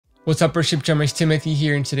What's up, worship drummers? Timothy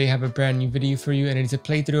here, and today I have a brand new video for you, and it is a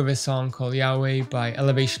playthrough of a song called Yahweh by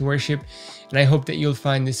Elevation Worship, and I hope that you'll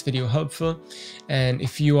find this video helpful. And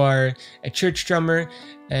if you are a church drummer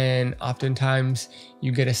and oftentimes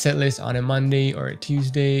you get a set list on a Monday or a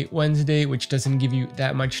Tuesday, Wednesday, which doesn't give you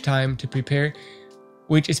that much time to prepare,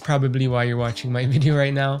 which is probably why you're watching my video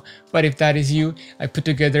right now. But if that is you, I put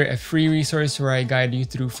together a free resource where I guide you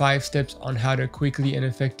through 5 steps on how to quickly and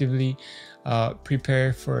effectively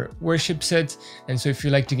prepare for worship sets. And so if you'd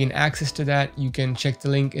like to gain access to that, you can check the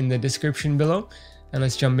link in the description below, and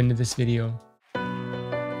let's jump into this video.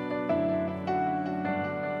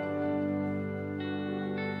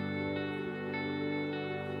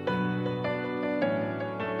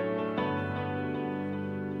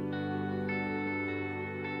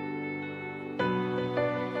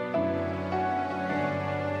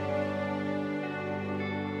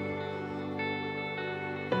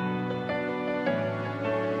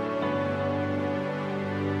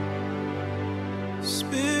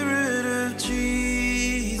 Spirit of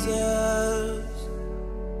Jesus,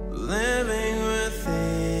 living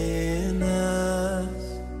within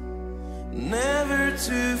us, never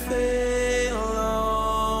to fail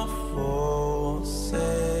or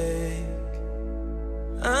forsake,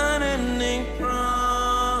 unending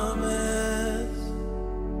promise,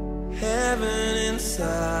 heaven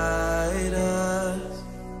inside us,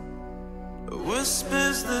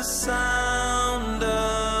 whispers the sound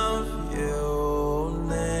of you.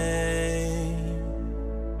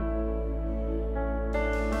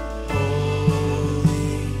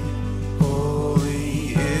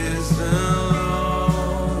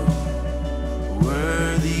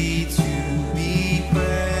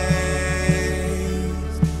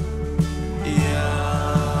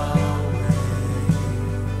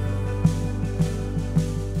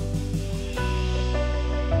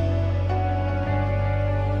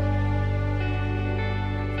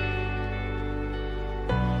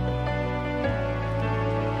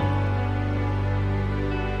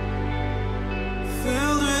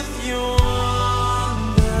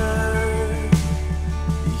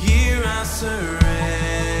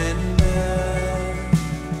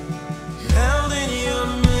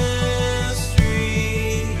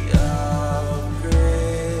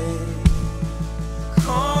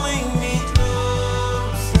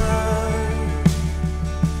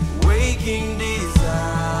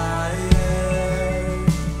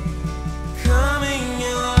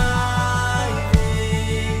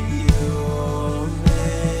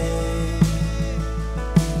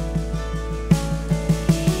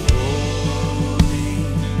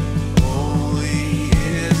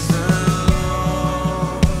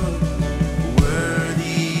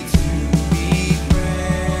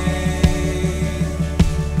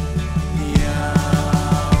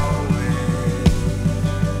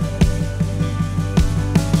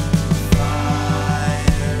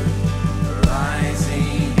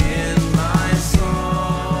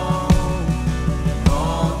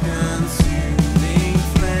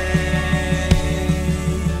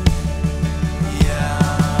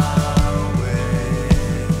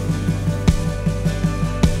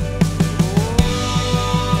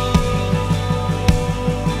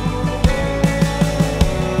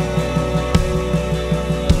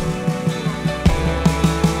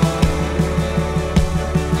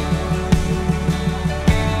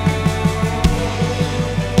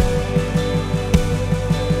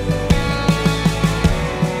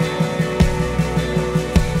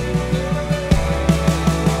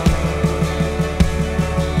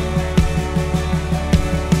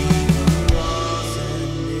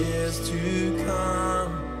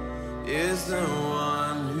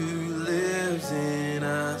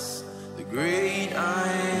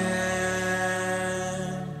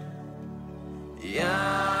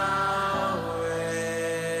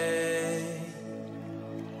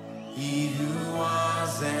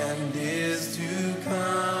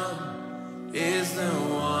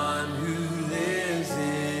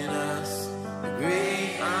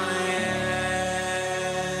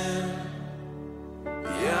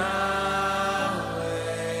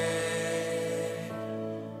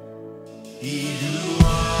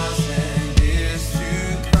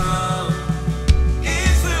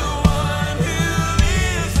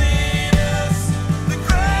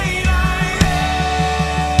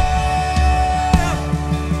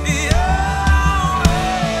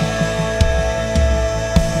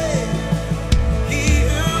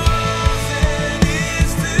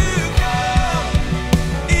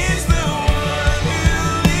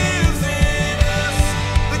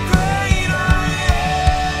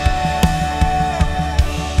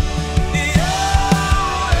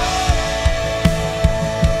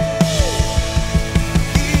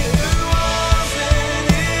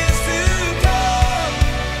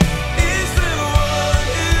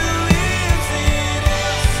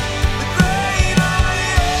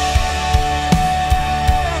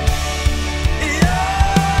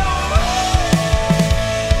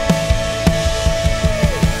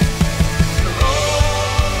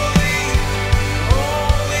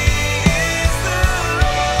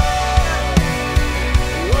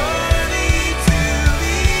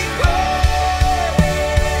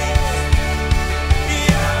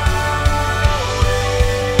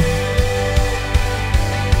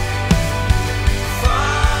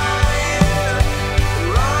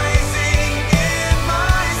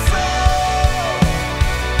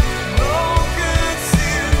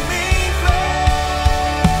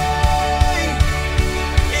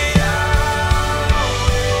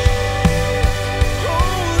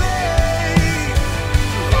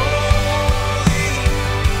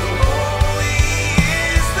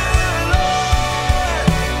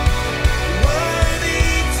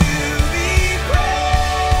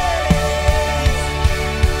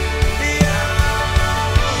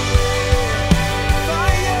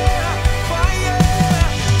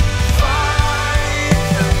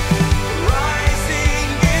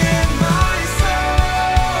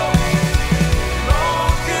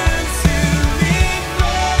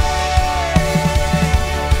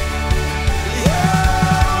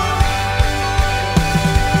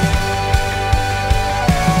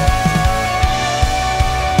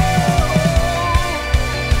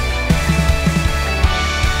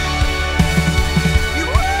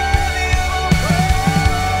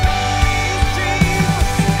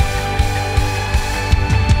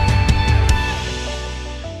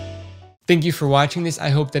 Thank you for watching this. I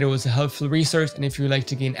hope that it was a helpful resource, and if you would like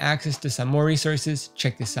to gain access to some more resources,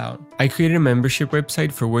 check this out. I created a membership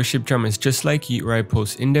website for worship drummers just like you, where I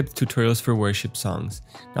post in-depth tutorials for worship songs.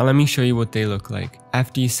 Now let me show you what they look like.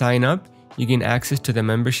 After you sign up, you gain access to the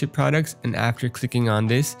membership products, and after clicking on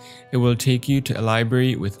this, it will take you to a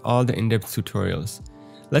library with all the in-depth tutorials.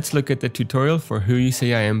 Let's look at the tutorial for Who You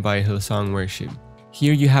Say I Am by Hillsong Worship.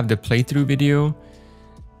 Here you have the playthrough video.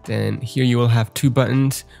 Then here you will have two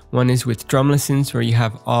buttons. One is with drum lessons, where you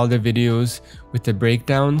have all the videos with the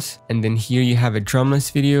breakdowns. And then here you have a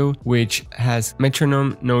drumless video, which has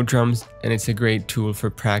metronome, no drums, and it's a great tool for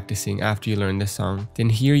practicing after you learn the song. Then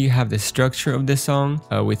here you have the structure of the song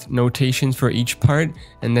with notations for each part.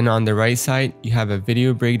 And then on the right side, you have a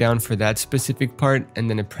video breakdown for that specific part, and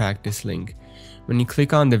then a practice link. When you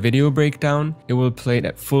click on the video breakdown, it will play it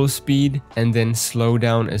at full speed and then slow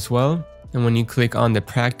down as well. And when you click on the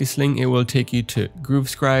practice link, it will take you to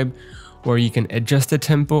GrooveScribe, where you can adjust the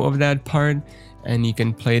tempo of that part, and you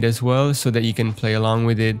can play it as well so that you can play along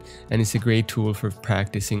with it, and it's a great tool for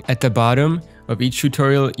practicing. At the bottom of each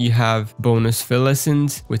tutorial, you have bonus fill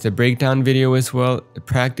lessons with a breakdown video as well, a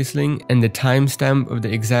practice link, and the timestamp of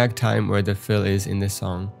the exact time where the fill is in the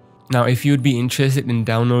song. Now, if you would be interested in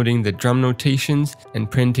downloading the drum notations and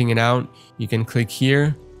printing it out, you can click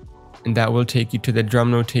here, and that will take you to the drum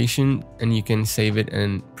notation, and you can save it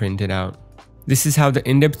and print it out. This is how the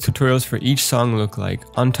in-depth tutorials for each song look like.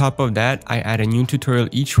 On top of that, I add a new tutorial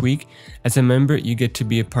each week. As a member, you get to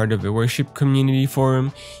be a part of a worship community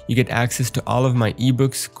forum. You get access to all of my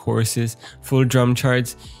ebooks, courses, full drum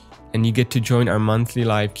charts, and you get to join our monthly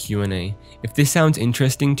live Q&A. If this sounds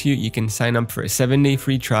interesting to you, you can sign up for a 7-day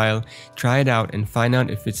free trial, try it out, and find out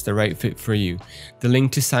if it's the right fit for you. The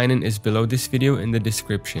link to sign in is below this video in the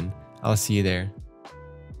description. I'll see you there.